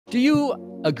Do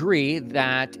you agree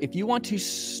that if you want to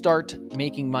start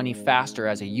making money faster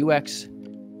as a UX,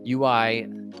 UI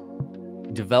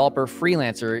developer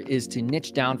freelancer is to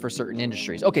niche down for certain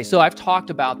industries? Okay, so I've talked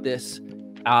about this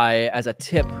as a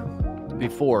tip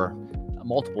before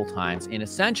multiple times. And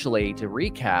essentially, to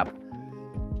recap,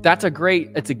 it's a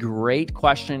great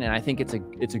question, and I think it's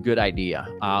a good idea.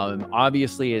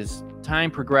 Obviously, as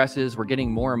time progresses, we're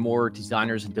getting more and more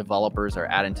designers and developers are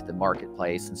added to the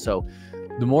marketplace, and so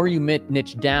the more you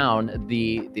niche down,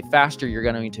 the faster you're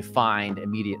going to find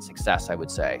immediate success, I would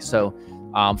say. So,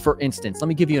 for instance, let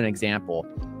me give you an example.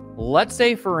 Let's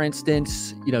say, for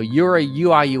instance, you're a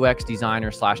UI UX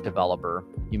designer / developer.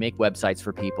 You make websites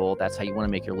for people. That's how you want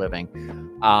to make your living.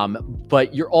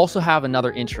 But you also have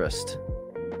another interest,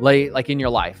 like in your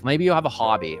life. Maybe you have a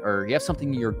hobby or you have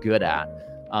something you're good at.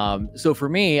 So for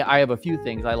me, I have a few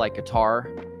things. I like guitar,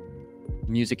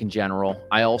 music in general.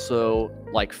 I also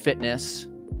like fitness,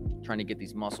 trying to get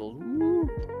these muscles. Woo.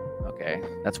 Okay,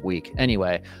 that's weak.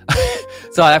 Anyway,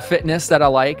 so I have fitness that I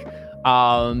like.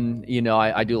 I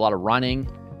do a lot of running.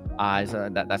 So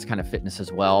that's kind of fitness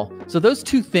as well. So those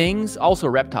two things, also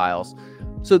reptiles.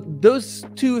 So those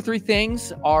 2 or 3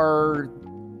 things are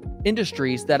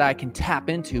industries that I can tap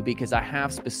into because I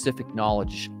have specific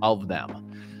knowledge of them.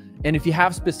 And if you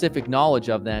have specific knowledge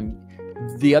of them,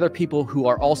 the other people who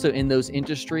are also in those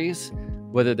industries,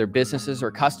 whether they're businesses or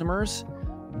customers,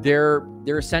 they're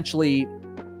essentially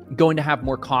going to have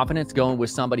more confidence going with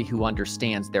somebody who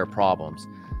understands their problems.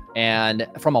 And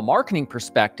from a marketing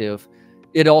perspective,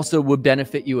 it also would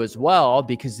benefit you as well,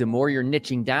 because the more you're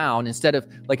niching down, instead of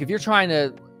like, if you're trying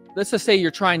to, let's just say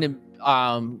you're trying to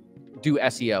do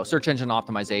SEO, search engine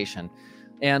optimization.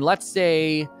 And let's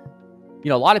say, a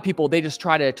lot of people, they just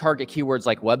try to target keywords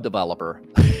like web developer.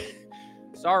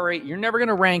 Sorry, you're never going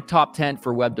to rank top 10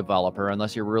 for web developer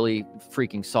unless you're really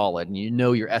freaking solid and you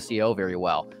know your SEO very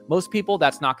well. Most people,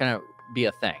 that's not going to be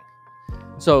a thing.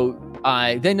 So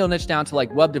then they'll niche down to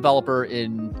like web developer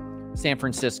in San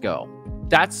Francisco.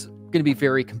 That's going to be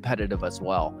very competitive as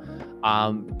well.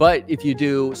 But if you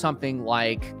do something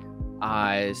like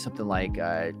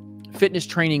fitness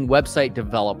training website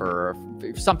developer, or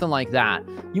something like that,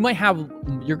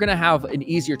 you're going to have an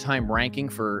easier time ranking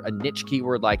for a niche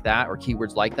keyword like that or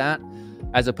keywords like that,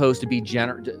 as opposed to being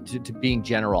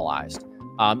generalized.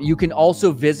 You can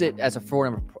also visit, as a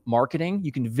form of marketing,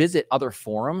 you can visit other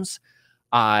forums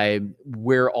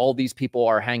where all these people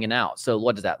are hanging out. So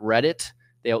what is that? Reddit?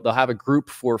 They'll have a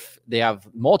group they have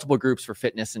multiple groups for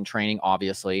fitness and training,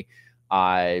 obviously.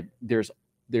 You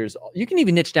can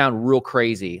even niche down real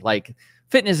crazy. Like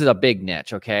fitness is a big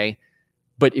niche, okay?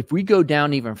 But if we go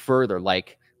down even further,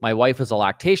 like my wife is a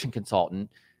lactation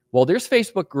consultant. Well, there's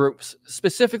Facebook groups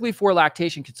specifically for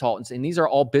lactation consultants, and these are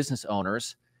all business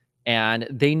owners, and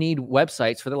they need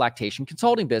websites for the lactation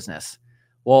consulting business.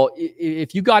 Well,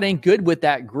 if you got in good with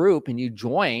that group and you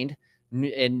joined,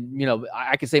 and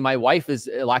I could say my wife is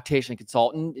a lactation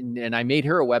consultant, and I made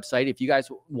her a website. If you guys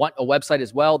want a website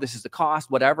as well, this is the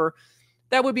cost, whatever.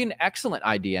 That would be an excellent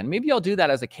idea. And maybe I'll do that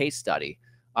as a case study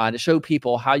to show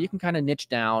people how you can kind of niche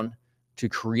down to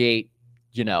create,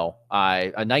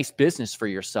 a nice business for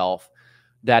yourself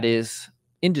that is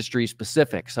industry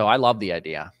specific. So I love the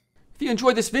idea. If you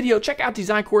enjoyed this video, check out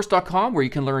DesignCourse.com, where you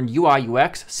can learn UI,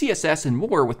 UX, CSS, and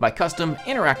more with my custom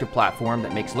interactive platform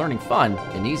that makes learning fun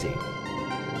and easy.